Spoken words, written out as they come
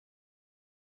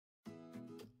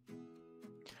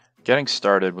Getting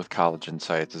started with College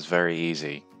Insights is very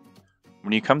easy.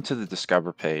 When you come to the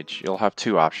Discover page, you'll have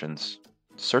two options: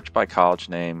 search by college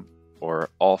name or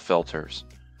all filters.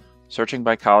 Searching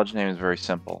by college name is very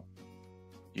simple.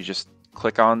 You just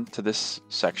click on to this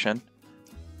section,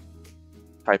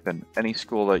 type in any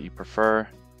school that you prefer,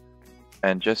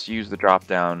 and just use the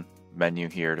drop-down menu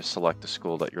here to select the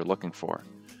school that you're looking for.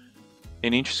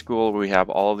 In each school, we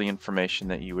have all the information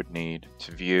that you would need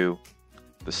to view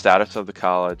the status of the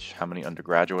college, how many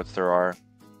undergraduates there are,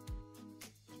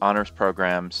 honors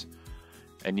programs,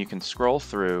 and you can scroll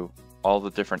through all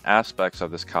the different aspects of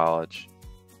this college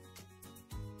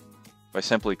by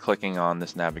simply clicking on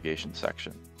this navigation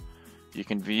section. You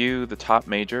can view the top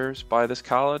majors by this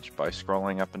college by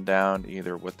scrolling up and down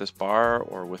either with this bar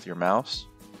or with your mouse.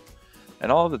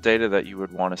 And all of the data that you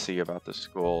would want to see about this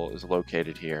school is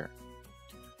located here.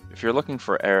 If you're looking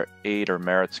for aid or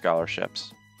merit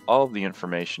scholarships, all of the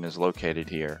information is located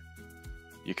here.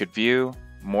 You could view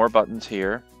more buttons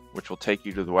here, which will take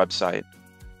you to the website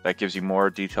that gives you more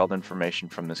detailed information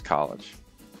from this college.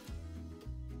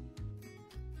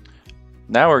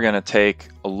 Now we're going to take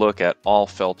a look at all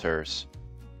filters.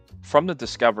 From the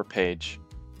Discover page,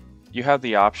 you have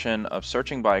the option of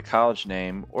searching by a college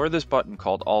name or this button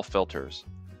called All Filters.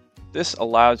 This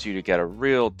allows you to get a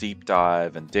real deep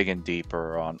dive and dig in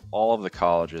deeper on all of the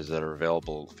colleges that are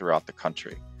available throughout the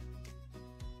country.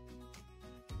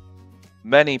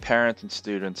 Many parents and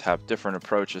students have different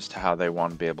approaches to how they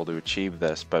want to be able to achieve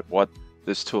this, but what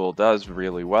this tool does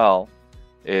really well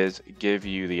is give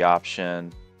you the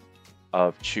option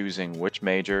of choosing which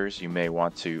majors you may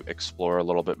want to explore a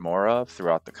little bit more of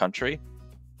throughout the country,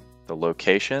 the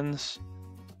locations,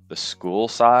 the school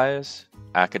size,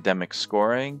 academic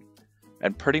scoring,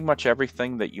 and pretty much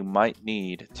everything that you might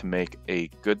need to make a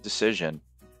good decision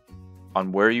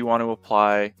on where you want to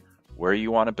apply, where you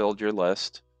want to build your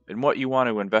list, and what you want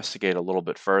to investigate a little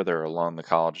bit further along the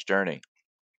college journey.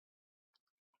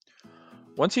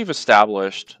 Once you've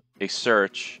established a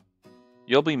search,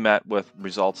 you'll be met with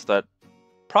results that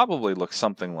probably look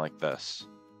something like this.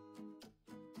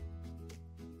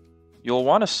 You'll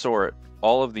want to sort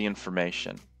all of the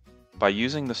information by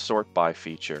using the sort by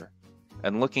feature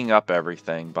and looking up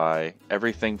everything by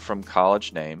everything from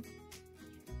college name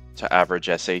to average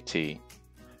SAT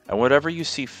and whatever you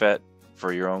see fit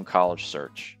for your own college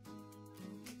search.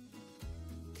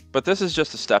 But this is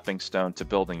just a stepping stone to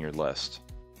building your list.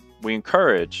 We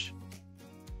encourage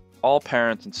all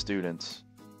parents and students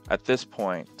at this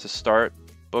point to start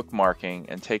bookmarking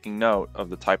and taking note of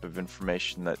the type of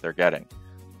information that they're getting.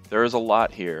 There is a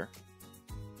lot here,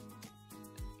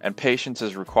 and patience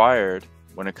is required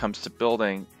when it comes to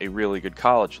building a really good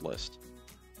college list.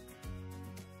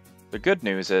 The good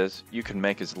news is you can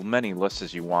make as many lists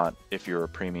as you want if you're a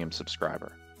premium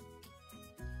subscriber.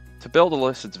 To build a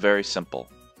list, it's very simple.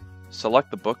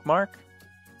 Select the bookmark,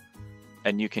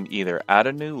 and you can either add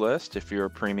a new list if you're a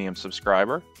premium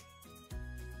subscriber.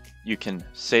 You can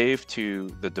save to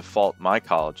the default My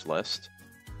College list,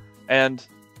 and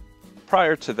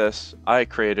prior to this, I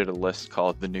created a list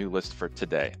called the New List for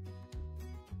Today.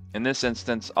 In this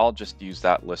instance, I'll just use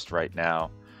that list right now,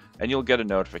 and you'll get a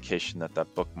notification that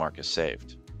that bookmark is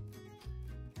saved.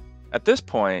 At this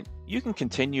point, you can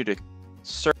continue to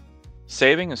search.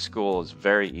 Saving a school is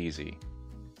very easy.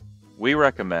 We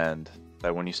recommend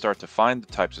that when you start to find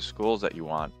the types of schools that you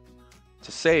want,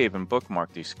 to save and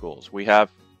bookmark these schools. We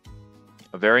have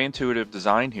a very intuitive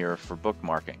design here for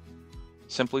bookmarking.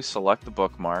 Simply select the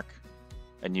bookmark,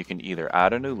 and you can either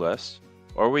add a new list,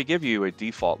 or we give you a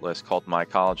default list called My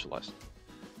College List.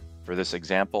 For this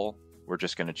example, we're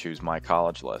just going to choose My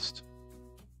College List.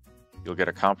 You'll get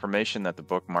a confirmation that the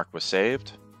bookmark was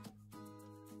saved,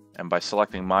 and by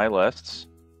selecting My Lists,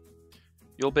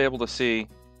 you'll be able to see,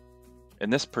 in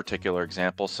this particular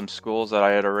example, some schools that I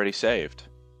had already saved.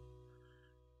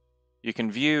 You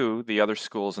can view the other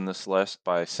schools in this list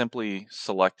by simply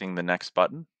selecting the next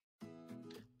button.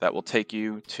 That will take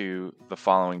you to the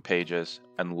following pages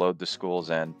and load the schools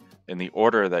in the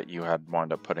order that you had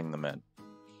wound up putting them in.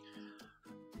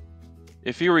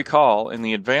 If you recall, in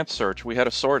the advanced search, we had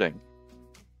a sorting.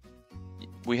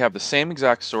 We have the same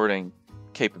exact sorting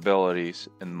capabilities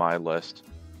in My List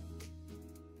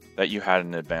that you had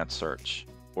in advanced search,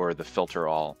 or the Filter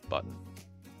All button.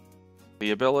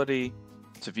 The ability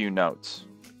to view notes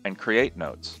and create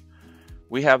notes.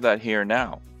 We have that here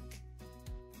now.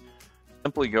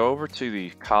 Simply go over to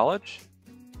the college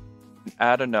and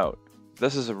add a note.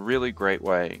 This is a really great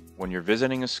way when you're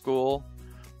visiting a school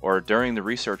or during the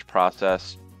research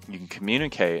process. You can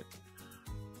communicate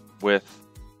with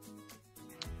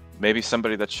maybe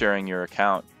somebody that's sharing your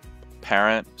account,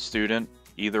 parent, student,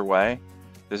 either way,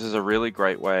 this is a really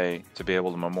great way to be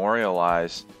able to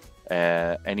memorialize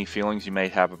any feelings you may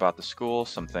have about the school,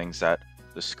 some things that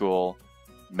the school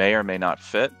may or may not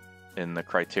fit in the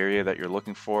criteria that you're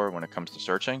looking for when it comes to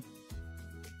searching.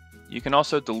 You can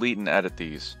also delete and edit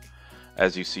these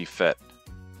as you see fit.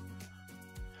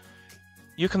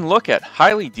 You can look at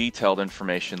highly detailed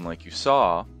information like you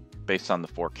saw based on the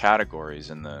 4 categories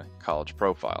in the college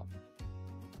profile.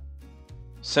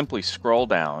 Simply scroll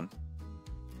down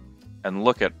and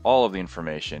look at all of the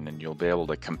information, and you'll be able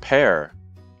to compare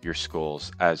your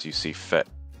schools as you see fit.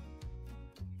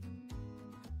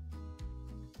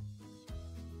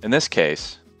 In this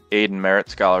case, aid and merit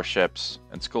scholarships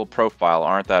and school profile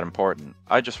aren't that important.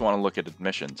 I just want to look at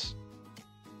admissions.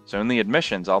 So in the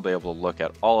admissions, I'll be able to look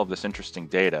at all of this interesting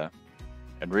data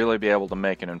and really be able to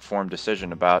make an informed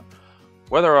decision about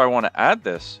whether I want to add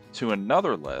this to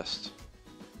another list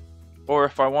or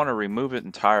if I want to remove it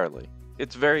entirely.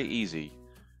 It's very easy.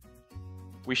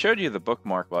 We showed you the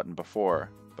bookmark button before,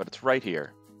 but it's right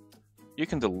here. You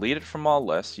can delete it from all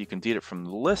lists, you can delete it from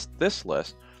this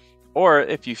list, or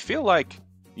if you feel like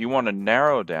you want to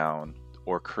narrow down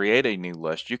or create a new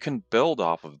list, you can build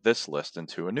off of this list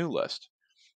into a new list.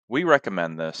 We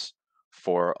recommend this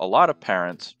for a lot of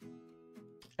parents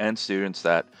and students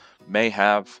that may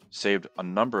have saved a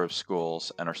number of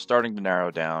schools and are starting to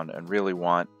narrow down and really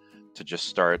want to just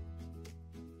start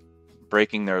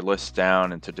breaking their lists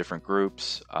down into different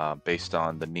groups based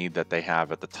on the need that they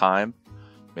have at the time.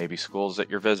 Maybe schools that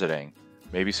you're visiting,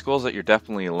 maybe schools that you're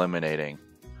definitely eliminating.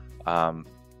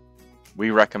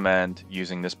 We recommend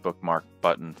using this bookmark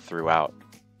button throughout.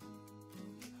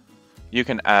 You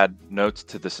can add notes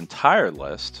to this entire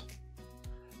list,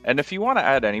 and if you want to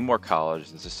add any more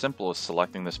colleges, it's as simple as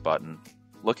selecting this button,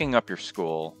 looking up your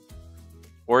school,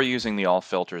 or using the all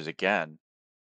filters again